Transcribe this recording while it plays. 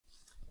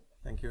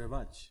Thank you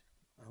very much.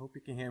 I hope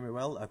you can hear me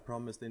well. I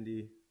promised in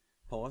the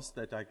pause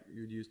that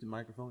you'd use the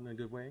microphone in a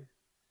good way.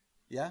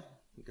 Yeah?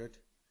 Good.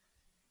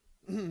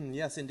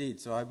 Yes, indeed.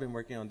 So I've been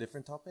working on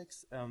different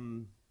topics,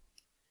 and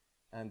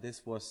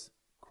this was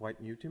quite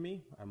new to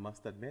me, I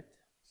must admit.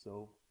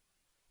 So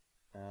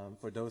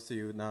for those of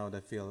you now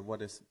that feel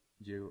what is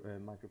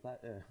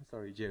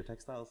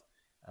geotextiles,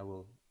 I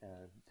will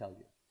tell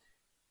you.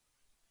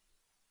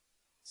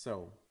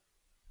 So,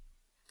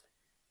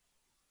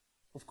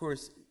 of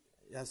course,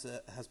 as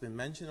has been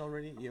mentioned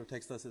already,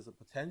 geotextiles is a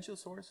potential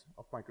source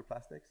of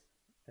microplastics,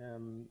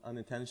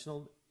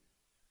 unintentional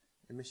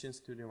emissions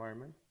to the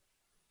environment.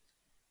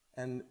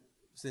 And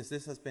since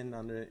this has been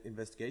under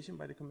investigation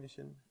by the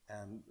Commission,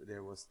 and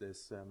there was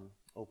this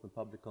open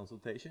public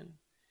consultation,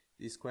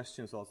 these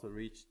questions also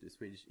reached the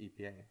Swedish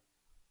EPA.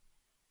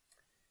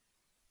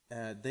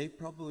 They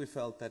probably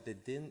felt that they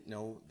didn't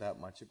know that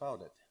much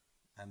about it,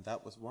 and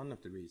that was one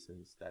of the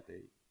reasons that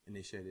they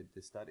initiated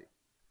this study.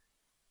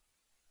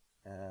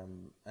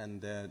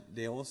 And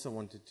they also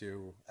wanted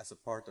to, as a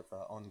part of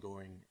an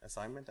ongoing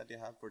assignment that they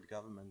have for the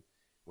government,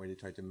 where they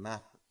try to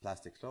map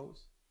plastic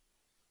flows,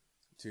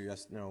 to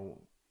just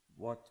know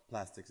what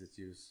plastics is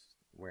used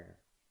where.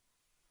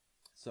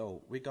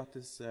 So we got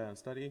this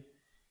study,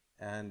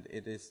 and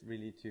it is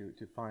really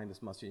to find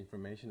as much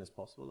information as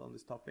possible on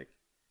this topic.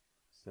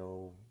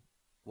 So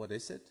what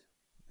is it?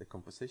 The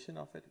composition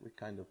of it, what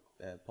kind of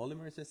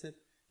polymers is it?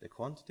 The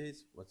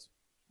quantities,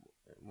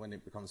 when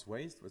it becomes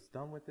waste, what's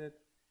done with it?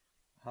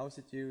 How is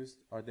it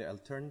used? Are there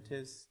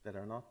alternatives that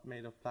are not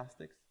made of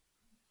plastics?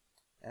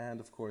 And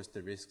of course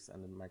the risks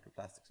and the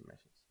microplastics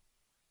emissions.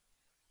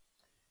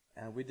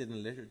 And we did a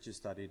literature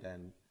study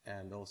then,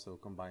 and also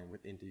combined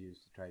with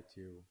interviews to try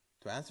to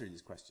answer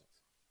these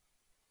questions.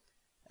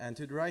 And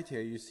to the right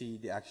here you see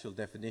the actual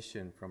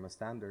definition from a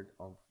standard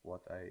of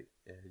what a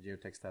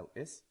geotextile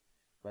is,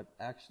 but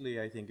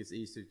actually I think it's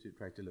easier to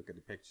try to look at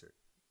the picture.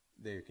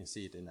 There you can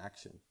see it in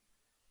action.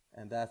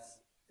 And that's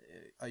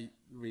a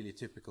really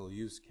typical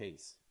use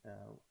case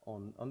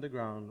on the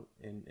ground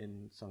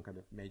in some kind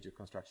of major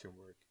construction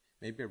work,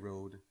 maybe a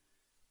road,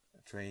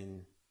 a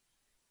train,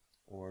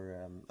 or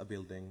a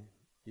building.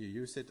 You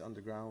use it on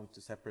the ground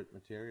to separate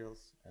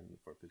materials and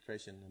for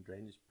filtration and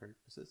drainage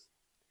purposes.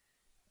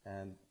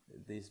 And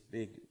these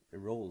big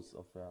rolls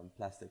of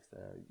plastics that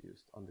are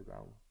used on the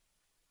ground.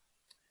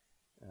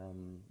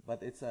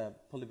 But it's a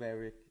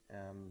polybaric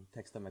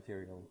textile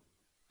material,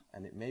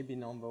 and it may be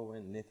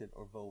non-woven, knitted,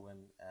 or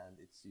woven, and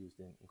it's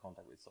used in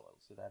contact with soil.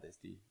 So that is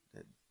the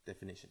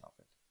definition of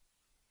it.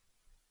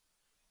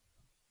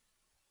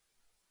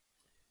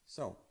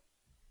 So,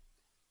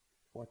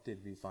 what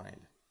did we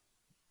find?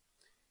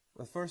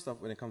 Well, first off,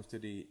 when it comes to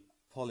the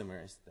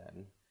polymers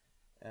then,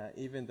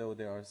 even though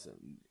there are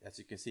some, as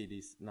you can see,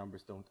 these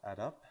numbers don't add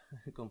up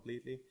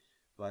completely,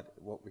 but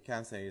what we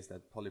can say is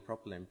that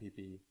polypropylene,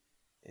 PP,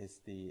 is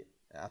the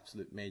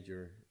absolute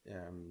major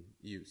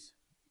use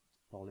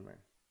polymer.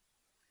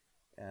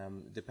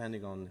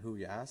 Depending on who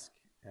you ask,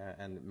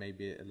 and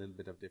maybe a little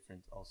bit of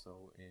difference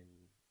also in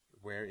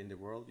where in the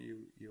world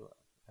you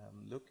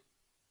look,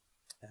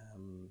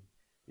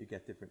 you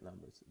get different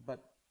numbers,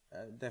 but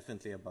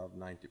definitely above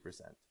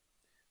 90%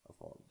 of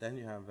all. Then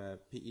you have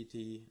PET,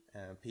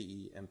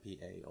 PE, and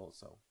PA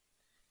also.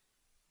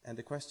 And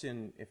the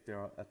question if there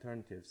are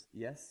alternatives,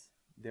 yes,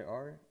 there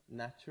are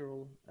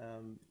natural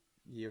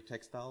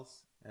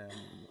geotextiles,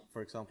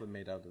 for example,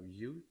 made out of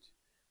jute,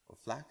 or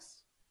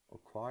flax, or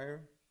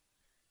coir,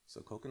 so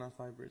coconut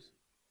fibers,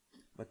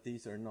 but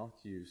these are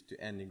not used to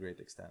any great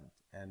extent.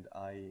 And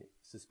I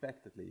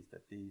suspect at least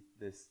that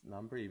this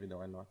number, even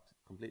though I'm not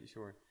completely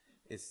sure,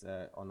 is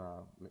on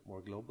a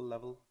more global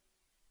level.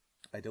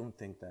 I don't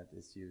think that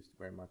is used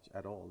very much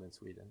at all in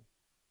Sweden.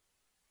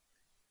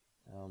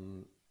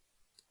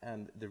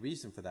 And the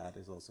reason for that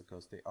is also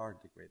because they are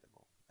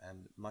degradable.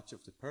 And much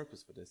of the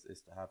purpose for this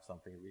is to have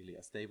something really,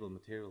 a stable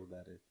material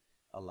that it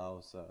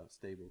allows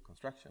stable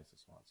constructions and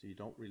so on. So you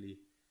don't really,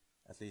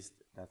 at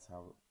least that's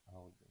how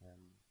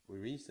we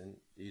reason,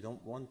 you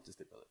don't want the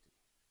stability.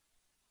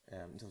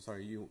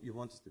 You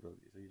want the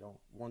stability, so you don't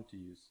want to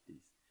use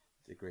these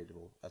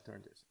degradable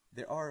alternatives.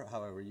 There are,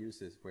 however,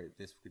 uses where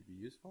this could be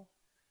useful.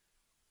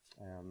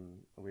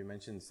 We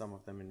mentioned some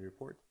of them in the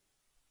report,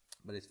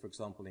 but it's, for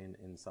example,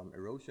 in some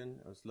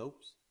erosion or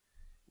slopes,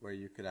 where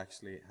you could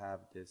actually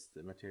have this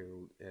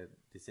material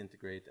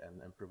disintegrate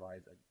and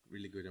provide a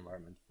really good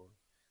environment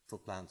for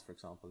plants, for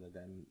example. And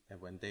then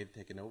when they've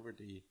taken over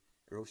the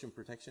erosion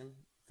protection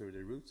through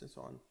the roots and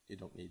so on, you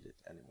don't need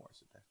it anymore.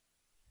 So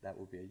that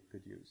would be a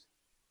good use.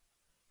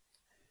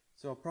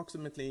 So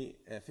approximately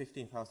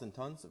 15,000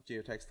 tons of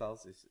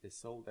geotextiles is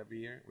sold every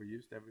year, or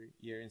used every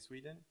year in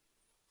Sweden.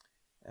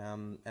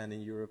 And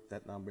in Europe,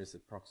 that number is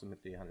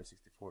approximately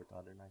 164 to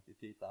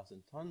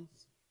 193,000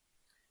 tons.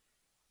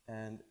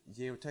 And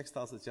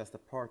geotextiles is just a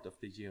part of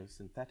the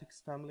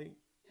geosynthetics family,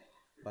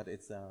 but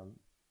it's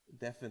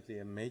definitely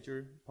a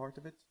major part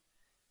of it.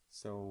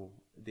 So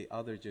the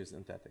other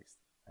geosynthetics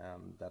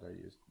that are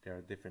used, there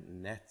are different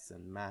nets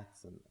and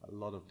mats and a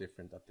lot of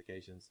different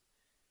applications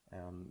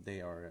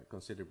they are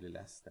considerably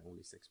less than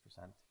only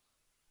 6%.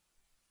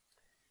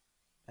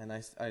 And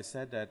I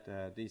said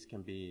that these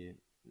can be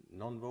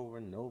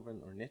non-woven,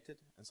 woven, or knitted,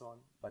 and so on.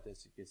 But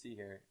as you can see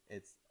here,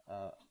 it's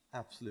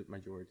absolute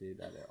majority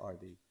that are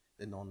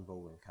the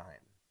non-woven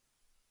kind.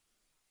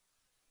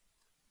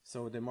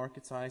 So the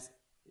market size,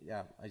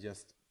 yeah, I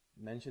just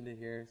mentioned it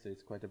here. So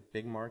it's quite a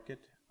big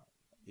market,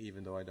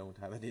 even though I don't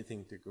have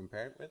anything to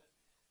compare it with.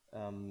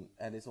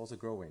 And it's also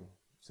growing.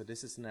 So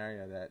this is an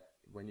area that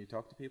when you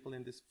talk to people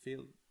in this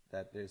field,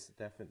 that there's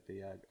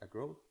definitely a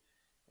growth.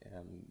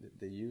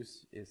 The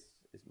use is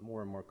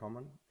more and more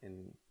common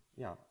in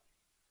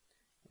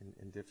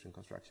different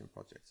construction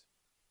projects.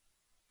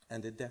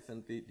 And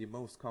definitely the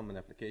most common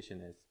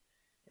application is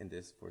in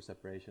this for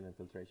separation and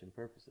filtration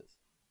purposes.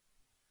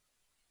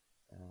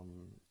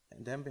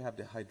 And then we have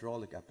the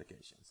hydraulic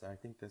applications. I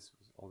think this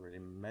was already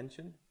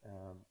mentioned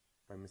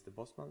by Mr.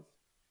 Bosmans.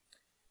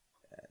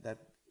 That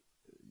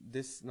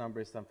this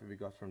number is something we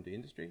got from the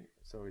industry,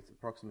 so it's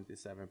approximately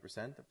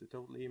 7% of the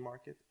total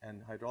e-market,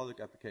 and hydraulic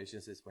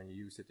applications is when you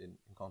use it in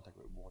contact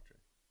with water.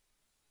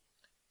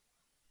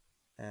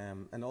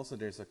 And also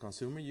there's a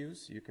consumer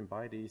use. You can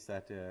buy these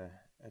at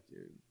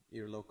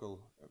your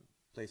local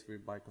place where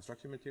you buy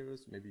construction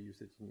materials, maybe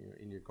use it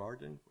in your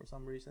garden for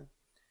some reason,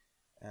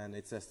 and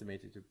it's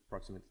estimated to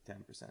approximately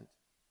 10%.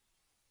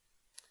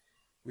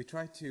 We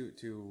tried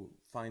to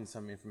find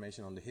some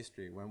information on the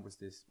history. When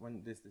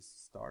did this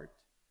start?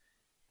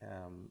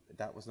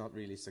 That was not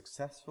really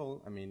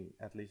successful. I mean,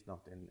 at least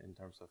not in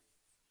terms of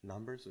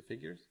numbers or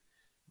figures.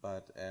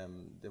 But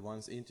the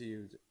ones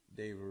interviewed,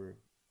 they were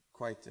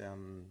quite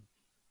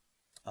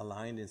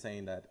aligned in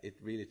saying that it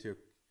really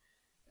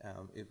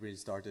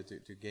started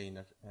to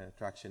gain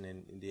traction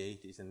in the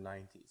 80s and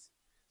 90s.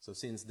 So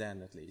since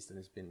then, at least, and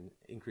it's been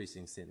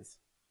increasing since.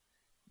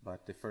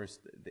 But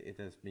it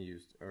has been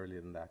used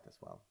earlier than that as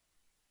well.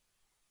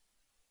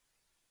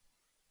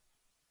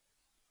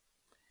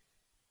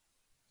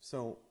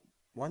 So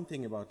one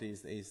thing about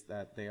these is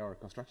that they are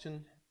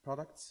construction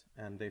products,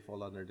 and they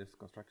fall under this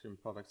construction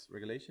products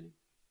regulation.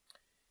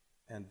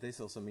 And this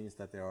also means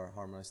that there are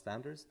harmonized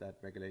standards that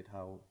regulate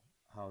how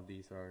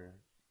these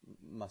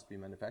must be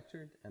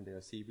manufactured, and they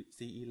are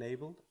CE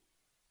labeled.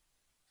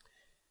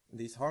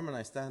 These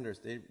harmonized standards,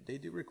 they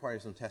do require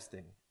some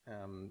testing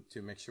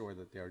to make sure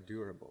that they are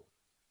durable.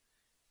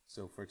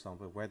 So, for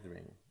example,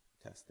 weathering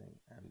testing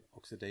and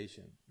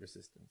oxidation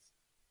resistance.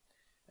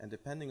 And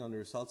depending on the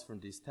results from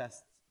these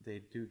tests, they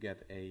do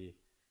get a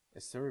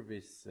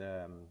service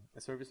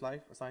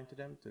life assigned to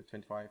them to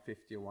 25,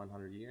 50, or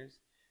 100 years.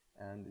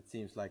 And it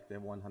seems like the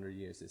 100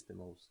 years is the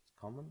most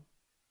common.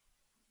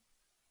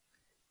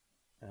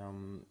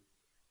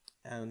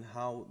 And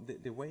how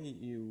the way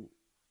you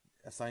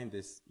assign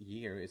this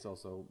year is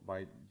also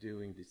by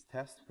doing these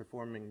tests,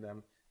 performing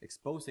them,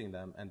 exposing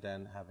them, and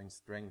then having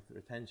strength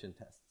retention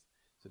tests.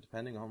 So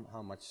depending on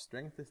how much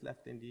strength is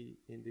left in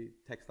the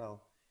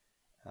textile,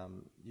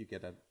 you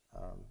get a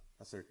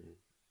certain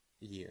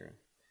year.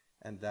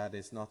 And that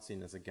is not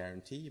seen as a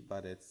guarantee,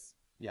 but it's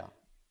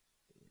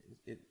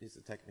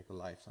a technical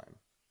lifetime.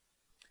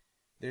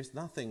 There's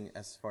nothing,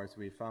 as far as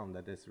we found,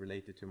 that is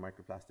related to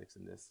microplastics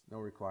in this. No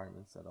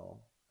requirements at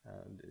all,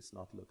 and it's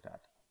not looked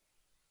at.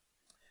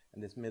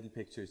 And this middle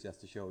picture is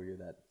just to show you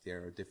that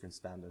there are different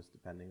standards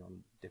depending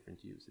on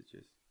different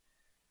usages.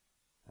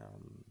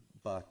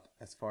 But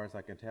as far as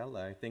I can tell,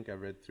 I think I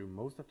read through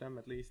most of them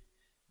at least,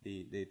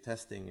 the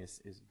testing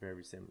is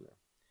very similar.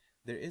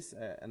 There is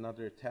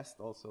another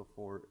test also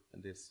for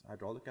this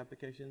hydraulic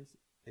applications.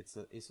 It's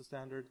an ISO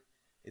standard.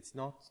 It's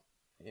not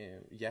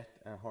yet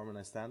a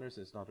harmonized standard,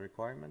 so it's not a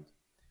requirement,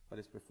 but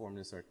it's performed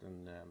in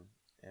certain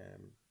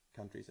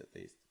countries at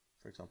least,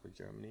 for example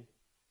Germany,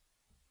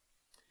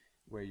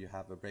 where you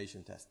have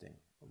abrasion testing.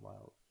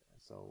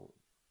 So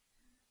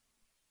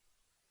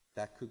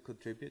that could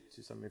contribute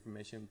to some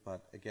information,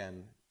 but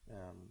again,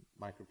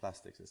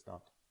 microplastics is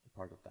not a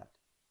part of that.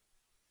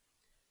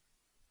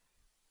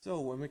 So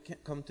when we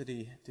come to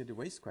the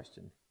waste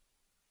question,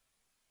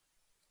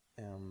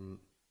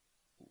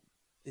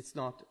 it's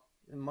not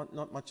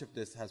much of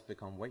this has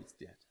become waste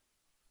yet.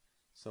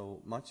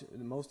 So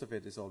most of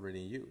it is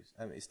already in use.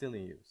 I mean, it's still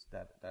in use.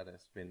 That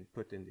has been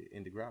put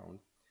in the ground.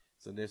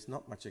 So there's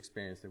not much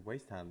experience in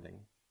waste handling.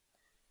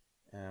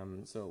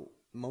 So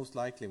most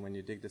likely when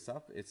you dig this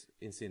up, it's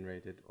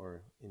incinerated,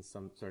 or in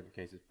some certain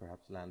cases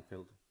perhaps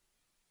landfilled.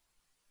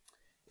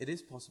 It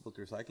is possible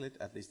to recycle it,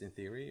 at least in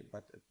theory,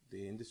 but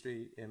the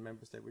industry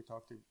members that we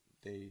talked to,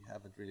 they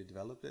haven't really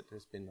developed it.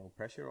 There's been no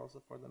pressure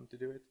also for them to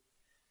do it.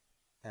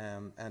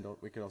 And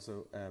we could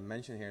also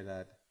mention here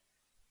that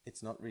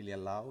it's not really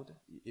allowed.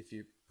 If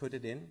you put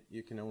it in,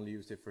 you can only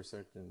use it for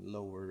certain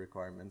lower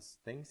requirements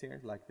things here,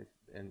 like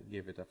and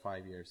give it a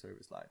 5-year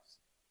service life.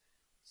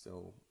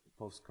 So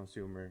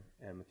post-consumer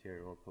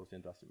material or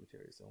post-industrial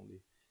material is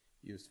only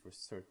used for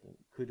certain,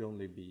 could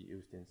only be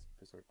used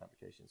for certain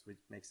applications, which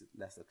makes it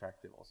less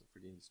attractive also for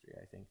the industry,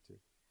 I think,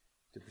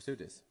 to pursue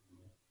this.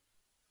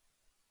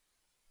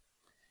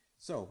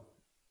 So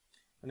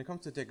when it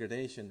comes to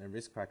degradation and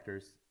risk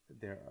factors,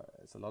 there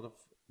is a lot of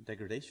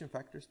degradation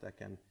factors that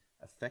can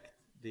affect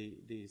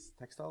these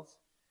textiles,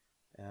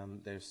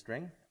 their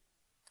strength,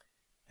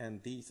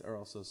 and these are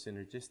also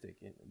synergistic.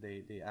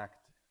 They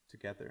act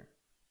together.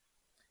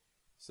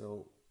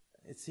 So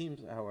it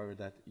seems, however,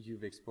 that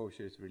UV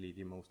exposure is really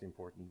the most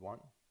important one.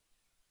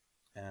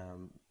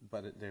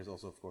 But there's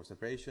also, of course,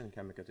 abrasion,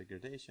 chemical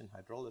degradation,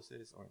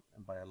 hydrolysis,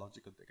 and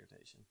biological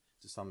degradation,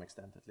 to some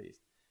extent at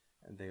least,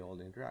 and they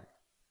all interact.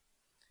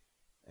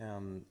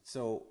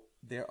 So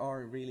there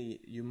are really,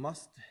 you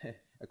must,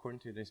 according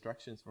to the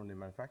instructions from the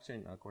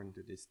manufacturing, according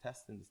to this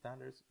test and the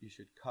standards, you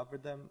should cover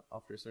them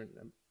after a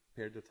certain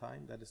period of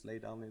time that is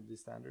laid down in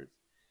these standards,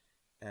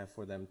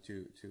 for them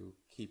to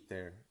keep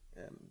their,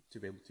 to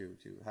be able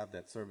to have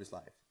that service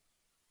life.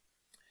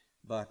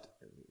 But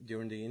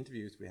during the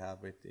interviews we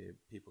have with the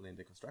people in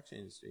the construction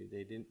industry,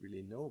 they didn't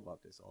really know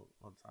about this all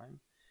the time.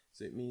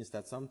 So it means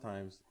that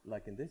sometimes,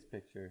 like in this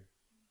picture,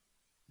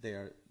 they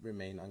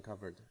remain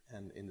uncovered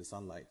and in the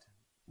sunlight,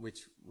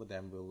 which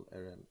then will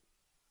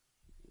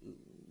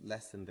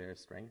lessen their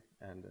strength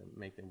and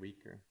make them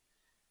weaker.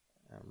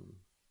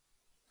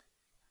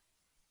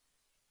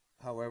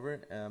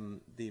 However,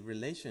 the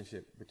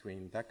relationship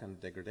between that kind of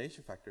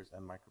degradation factors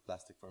and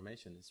microplastic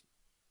formation is,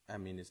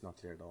 it's not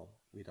clear at all.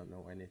 We don't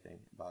know anything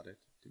about it,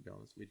 to be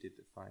honest. We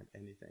didn't find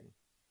anything.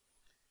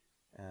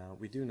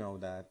 We do know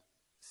that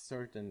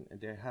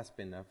there has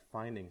been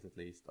findings at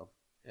least of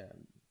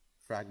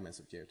fragments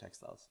of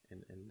geotextiles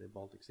in the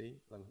Baltic Sea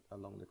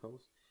along the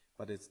coast,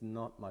 but it's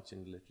not much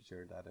in the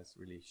literature that has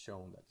really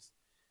shown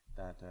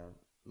that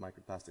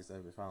microplastics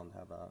that we found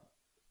have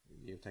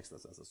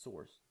geotextiles as a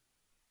source.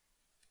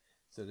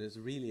 So there's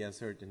really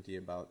uncertainty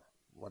about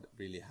what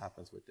really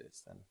happens with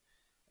this. And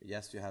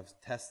yes, you have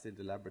tested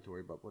the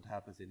laboratory, but what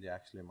happens in the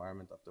actual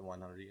environment after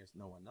 100 years,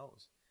 no one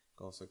knows.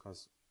 Also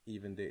because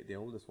even the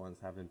oldest ones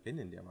haven't been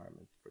in the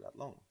environment for that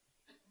long.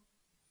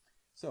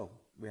 So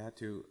we had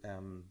to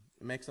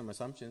make some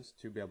assumptions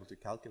to be able to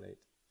calculate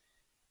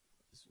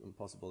some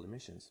possible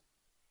emissions.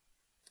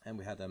 And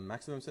we had a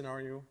maximum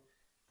scenario,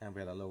 and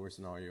we had a lower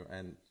scenario.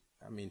 And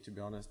to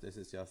be honest, this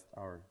is just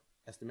our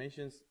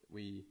estimations.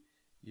 We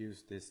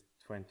used this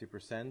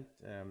 20%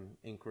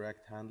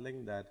 incorrect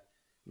handling,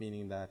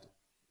 meaning that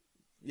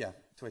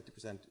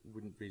 20%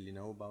 wouldn't really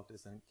know about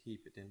this and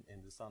keep it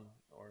in the sun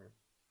or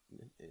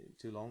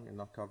too long and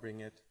not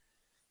covering it,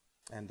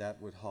 and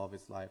that would halve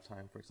its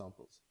lifetime, for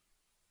example.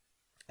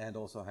 And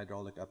also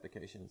hydraulic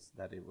applications,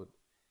 that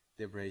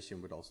the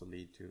abrasion would also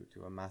lead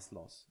to a mass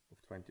loss of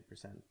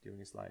 20%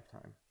 during its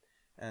lifetime.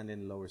 And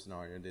in the lower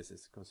scenario, this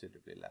is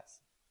considerably less.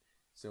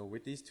 So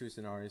with these two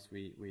scenarios,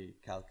 we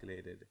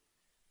calculated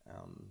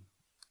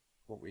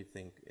what we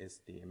think is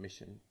the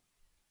emission.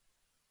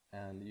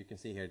 And you can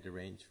see here the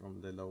range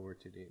from the lower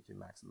to the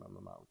maximum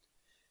amount.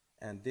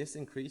 And this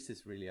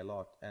increases really a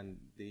lot. And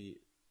the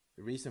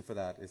reason for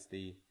that is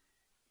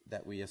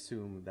that we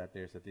assume that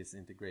there's a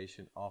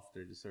disintegration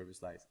after the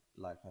service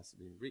life has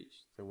been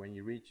reached. So when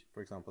you reach,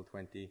 for example,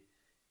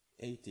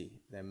 2080,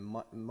 then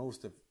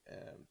most of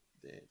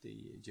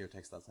the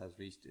geotextiles has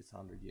reached its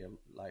 100-year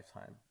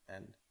lifetime.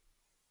 And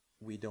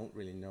we don't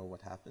really know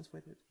what happens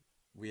with it.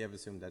 We have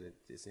assumed that it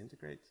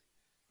disintegrates.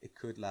 It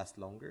could last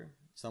longer.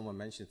 Someone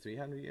mentioned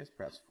 300 years,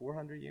 perhaps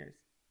 400 years.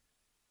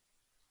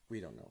 We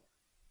don't know.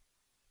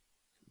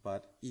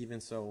 But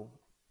even so,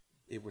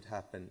 it would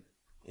happen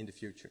in the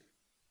future.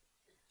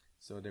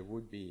 So there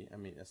would be,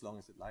 as long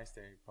as it lies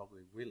there, it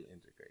probably will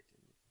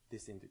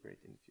disintegrate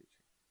in the future.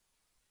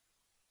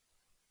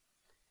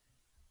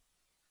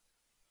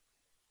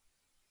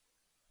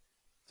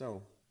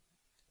 So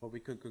what we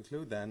could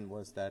conclude then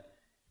was that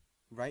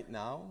right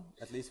now,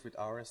 at least with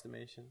our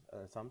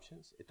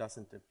assumptions, it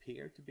doesn't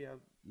appear to be a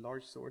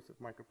large source of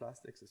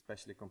microplastics,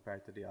 especially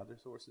compared to the other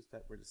sources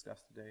that were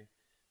discussed today,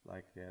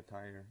 like the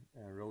tire,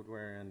 road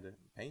wear, and the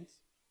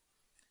paints.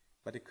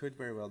 But it could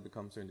very well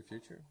become so in the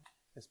future,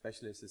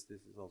 especially since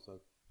this is also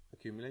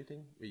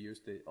accumulating. We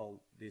use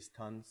all these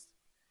tons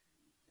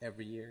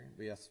every year.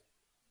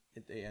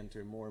 They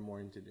enter more and more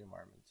into the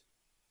environment.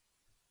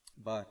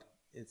 But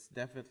it's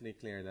definitely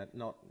clear that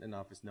not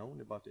enough is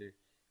known about the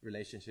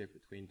relationship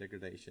between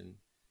degradation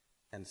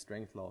and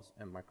strength loss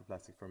and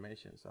microplastic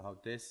formation. So how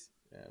this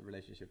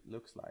relationship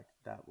looks like,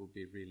 that will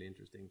be really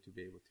interesting to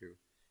be able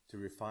to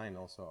refine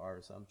also our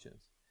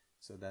assumptions.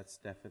 So that's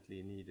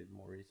definitely needed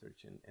more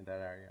research in that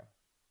area.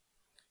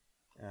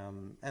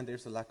 And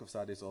there's a lack of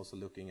studies also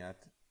looking at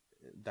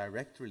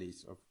direct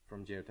release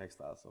from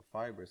geotextiles of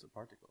fibers or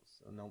particles.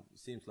 So it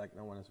seems like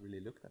no one has really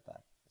looked at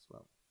that as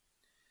well.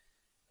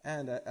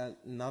 And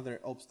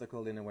another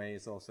obstacle in a way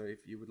is also,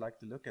 if you would like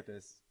to look at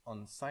this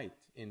on site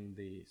in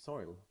the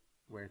soil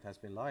where it has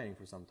been lying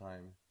for some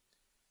time,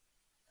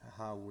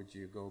 how would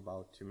you go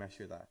about to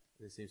measure that?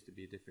 There seems to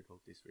be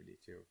difficulties really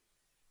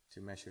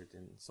to measure it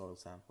in soil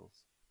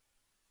samples.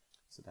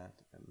 So that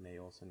may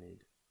also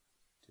need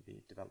to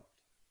be developed.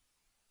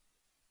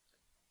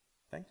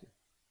 Thank you.